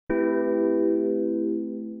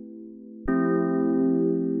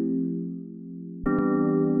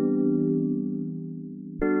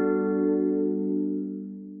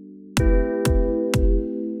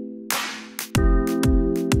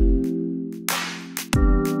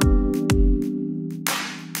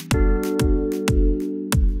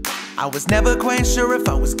I was never quite sure if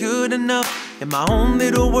I was good enough. In my own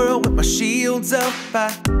little world with my shields up,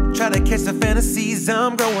 I try to catch the fantasies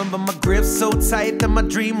I'm growing, but my grip's so tight that my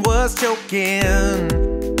dream was choking.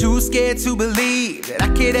 Too scared to believe that I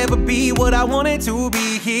could ever be what I wanted to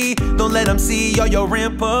be. Don't let them see all your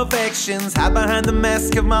imperfections. Hide behind the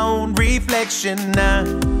mask of my own reflection. I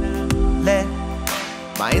let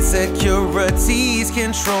my insecurities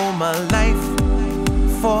control my life.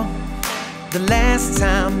 For the last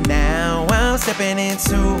time now, I'm stepping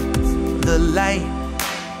into the light.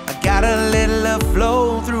 I got a little love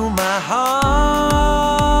flow through my heart,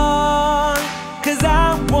 'cause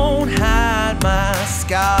I won't hide my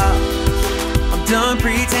scars. I'm done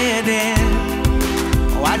pretending.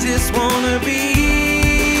 Oh, I just wanna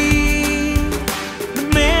be the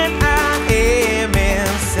man I am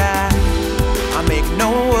inside. I make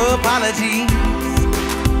no apologies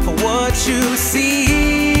for what you see,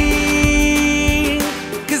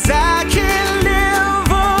 'cause I can't live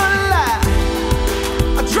a lie.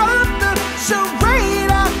 I dropped the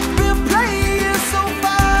charade I've been playing so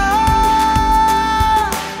far,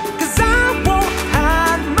 'cause I won't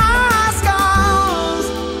hide my scars.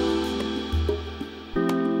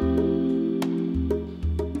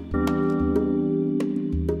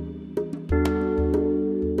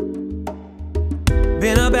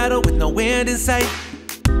 Been a battle with no end in sight,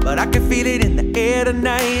 but I can feel it in the air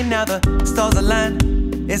tonight. Now the stars align,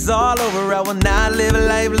 it's all over. I will not live a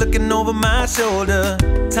life looking over my shoulder.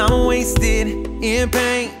 Time wasted in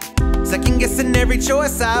pain, second guessing every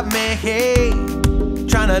choice I've made.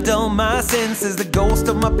 Trying to dull my senses, the ghost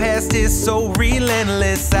of my past is so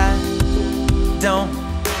relentless. I don't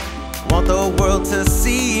want the world to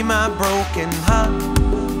see my broken heart,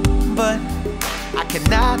 but I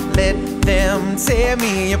cannot let them tear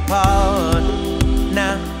me apart.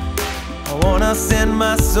 Now I wanna send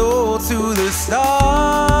my soul to the stars,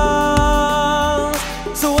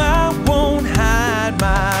 so I won't hide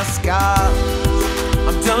my scars.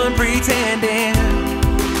 I'm done pretending.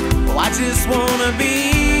 Oh, I just wanna be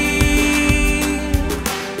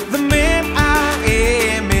the man I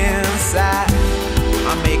am inside.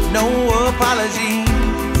 I make no apologies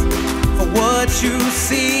for what you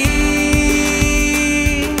see,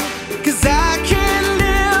 'cause I can't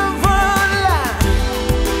live a lie.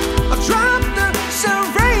 I dropped the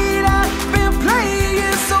charade I've been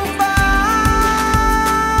playing so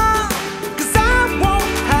far, 'cause I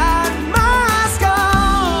won't hide my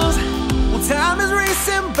scars. Well, time is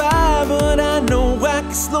racing by, but I know I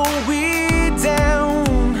can slow it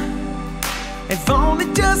down, if only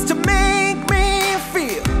just to make me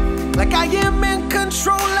feel like I am in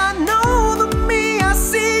control. I know the me I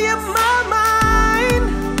see in my mind.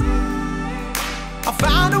 I'll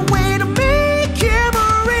find a way to make him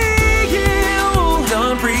real.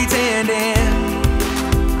 Done pretending.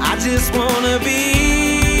 I just wanna be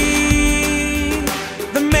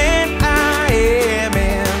the man I am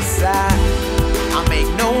inside. I make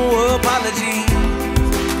no apologies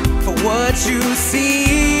for what you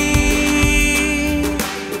see.